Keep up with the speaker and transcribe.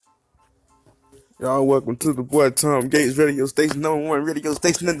Y'all welcome to the boy Tom Gates radio station, #1 radio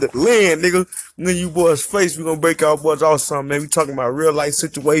station in the land, nigga. When you boys face, we gonna break our boys off something, man. We talking about real life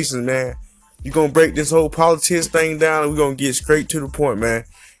situations, man. You gonna break this whole politics thing down and we gonna get straight to the point, man.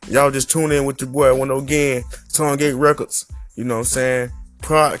 Y'all just tune in with your boy one again, Tom Gate Records. You know what I'm saying?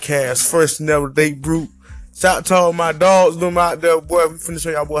 Podcast, first and ever date brute. Shout out to all my dogs, them out there, boy. We finna show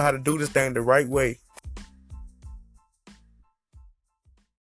y'all boy how to do this thing the right way.